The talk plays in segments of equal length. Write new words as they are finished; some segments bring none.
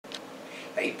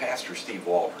Hey, Pastor Steve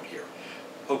Waldron here.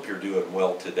 Hope you're doing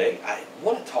well today. I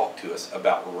want to talk to us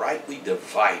about rightly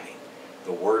dividing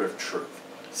the word of truth.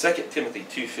 2 Timothy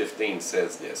 2:15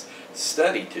 says this,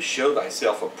 "Study to show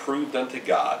thyself approved unto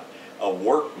God, a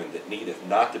workman that needeth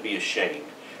not to be ashamed."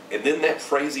 And then that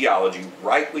phraseology,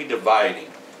 rightly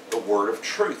dividing the word of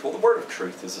truth. Well, the word of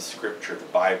truth is the scripture, the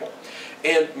Bible.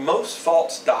 And most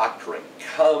false doctrine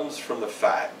comes from the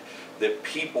fact that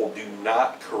people do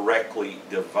not correctly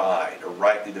divide or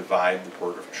rightly divide the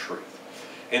word of truth.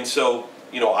 And so,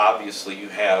 obviously you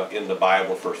have in the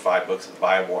Bible, the first 5 books of the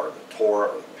Bible are the Torah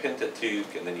or the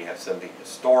Pentateuch, and then you have 17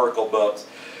 historical books.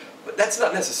 But that's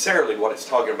not necessarily what it's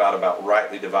talking about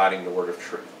rightly dividing the word of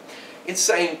truth. It's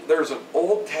saying there's an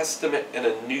Old Testament and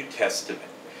a New Testament.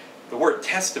 The word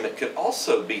testament could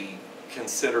also be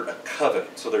considered a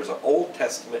covenant. So there's an Old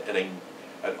Testament and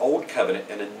an Old Covenant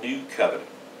and a New Covenant.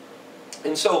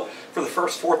 And so for the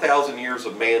first 4,000 years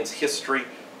of man's history,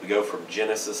 we go from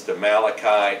Genesis to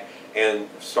Malachi, and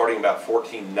starting about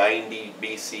 1490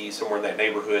 BC, somewhere in that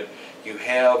neighborhood, you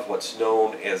have what's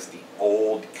known as the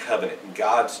Old Covenant,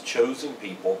 God's chosen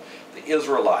people, the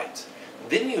Israelites.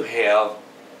 Then you have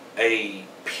a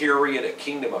period, a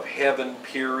kingdom of heaven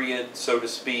period, so to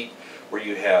speak, where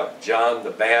you have John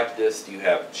the Baptist, you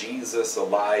have Jesus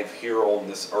alive here on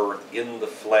this earth in the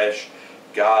flesh,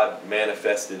 God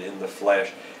manifested in the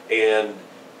flesh, and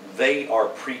they are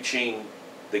preaching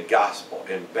the gospel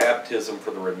and baptism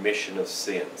for the remission of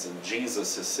sins, and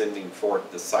Jesus is sending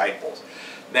forth disciples.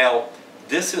 Now,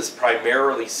 this is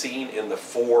primarily seen in the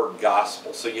 4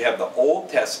 Gospels. So you have the Old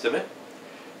Testament,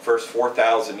 first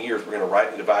 4,000 years, we're going to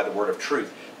rightly divide the word of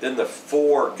truth. Then the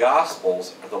 4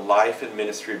 Gospels are the life and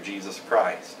ministry of Jesus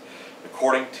Christ.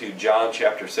 According to John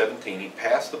chapter 17, he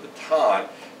passed the baton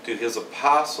to his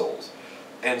apostles,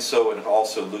 and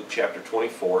also Luke chapter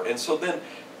 24. And so then,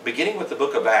 beginning with the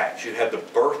book of Acts, you have the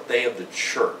birthday of the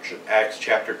church in Acts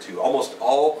chapter 2. Almost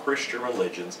all Christian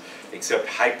religions, except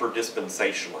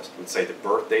hyper-dispensationalists, would say the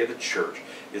birthday of the church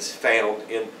is found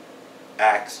in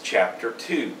Acts chapter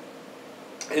 2.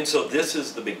 And so this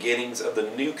is the beginnings of the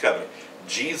new covenant.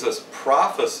 Jesus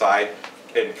prophesied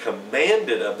and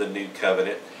commanded of the new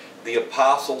covenant. The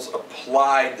apostles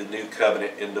applied the new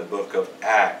covenant in the book of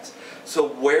Acts. So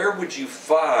where would you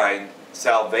find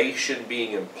salvation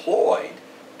being employed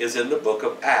is in the book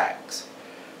of Acts.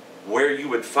 Where you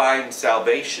would find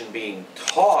salvation being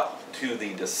taught to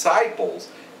the disciples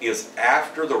is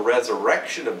after the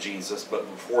resurrection of Jesus, but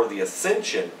before the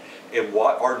ascension, in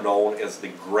what are known as the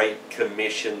Great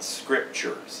Commission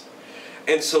Scriptures.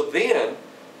 And so then,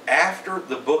 after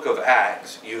the book of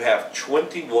Acts, you have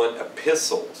 21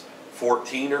 epistles,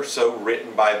 14 or so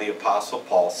written by the Apostle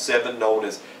Paul, 7 known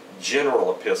as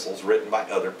general epistles written by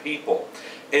other people.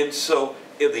 And so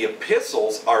the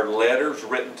epistles are letters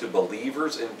written to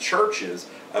believers in churches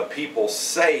of people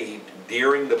saved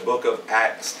during the book of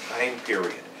Acts time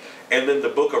period. And then the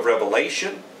book of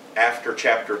Revelation, after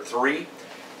chapter 3,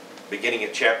 beginning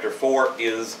at chapter 4,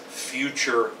 is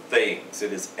future things.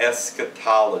 It is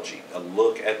eschatology, a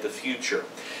look at the future.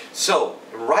 So,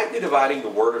 rightly dividing the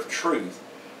word of truth,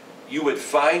 you would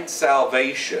find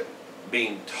salvation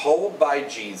being told by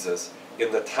Jesus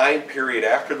in the time period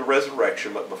after the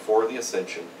resurrection but before the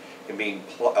ascension, and being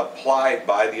applied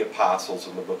by the apostles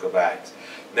in the book of Acts.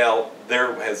 Now,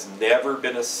 there has never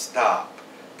been a stop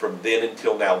from then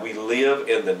until now. We live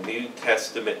in the New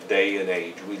Testament day and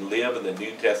age. We live in the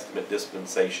New Testament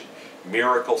dispensation.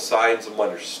 Miracles, signs, and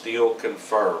wonders still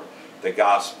confirm the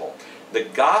gospel. The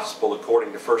gospel,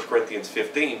 according to 1 Corinthians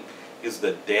 15, is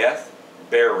the death,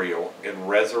 burial, and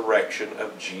resurrection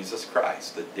of Jesus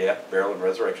Christ. The death, burial, and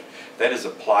resurrection. That is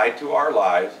applied to our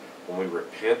lives when we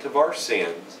repent of our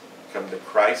sins, come to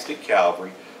Christ at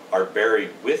Calvary, are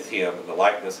buried with Him in the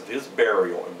likeness of His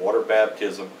burial and water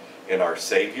baptism in our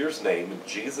Savior's name, in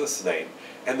Jesus' name,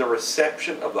 and the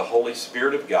reception of the Holy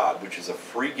Spirit of God, which is a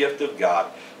free gift of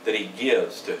God that He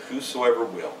gives to whosoever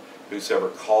will, whosoever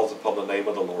calls upon the name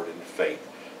of the Lord in faith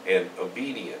and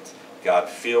obedience. God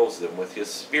fills them with His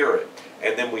Spirit.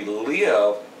 And then we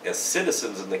live as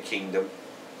citizens in the kingdom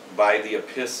by the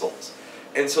epistles.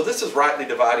 And so this is rightly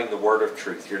dividing the word of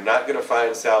truth. You're not going to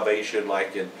find salvation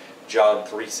like in John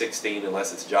 3:16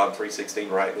 unless it's John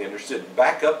 3:16 rightly understood.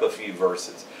 Back up a few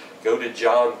verses. Go to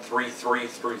John 3:3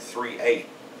 through 3:8.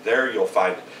 There you'll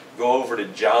find it. Go over to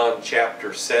John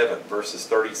chapter 7, verses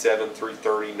 37 through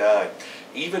 39.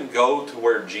 Even go to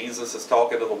where Jesus is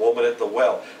talking to the woman at the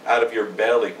well. Out of your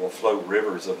belly will flow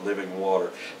rivers of living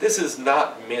water. This is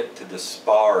not meant to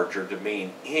disparage or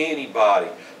demean anybody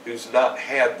who's not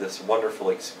had this wonderful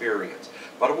experience.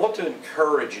 But I want to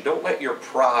encourage you, don't let your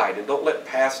pride and don't let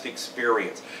past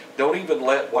experience, don't even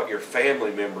let what your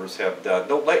family members have done,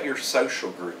 don't let your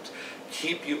social groups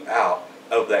keep you out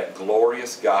of that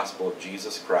glorious gospel of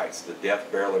Jesus Christ, the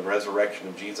death, burial, and resurrection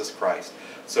of Jesus Christ.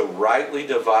 So rightly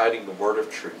dividing the word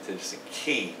of truth is the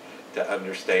key to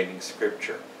understanding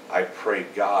Scripture. I pray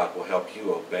God will help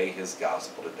you obey His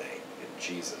gospel today. In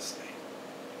Jesus' name.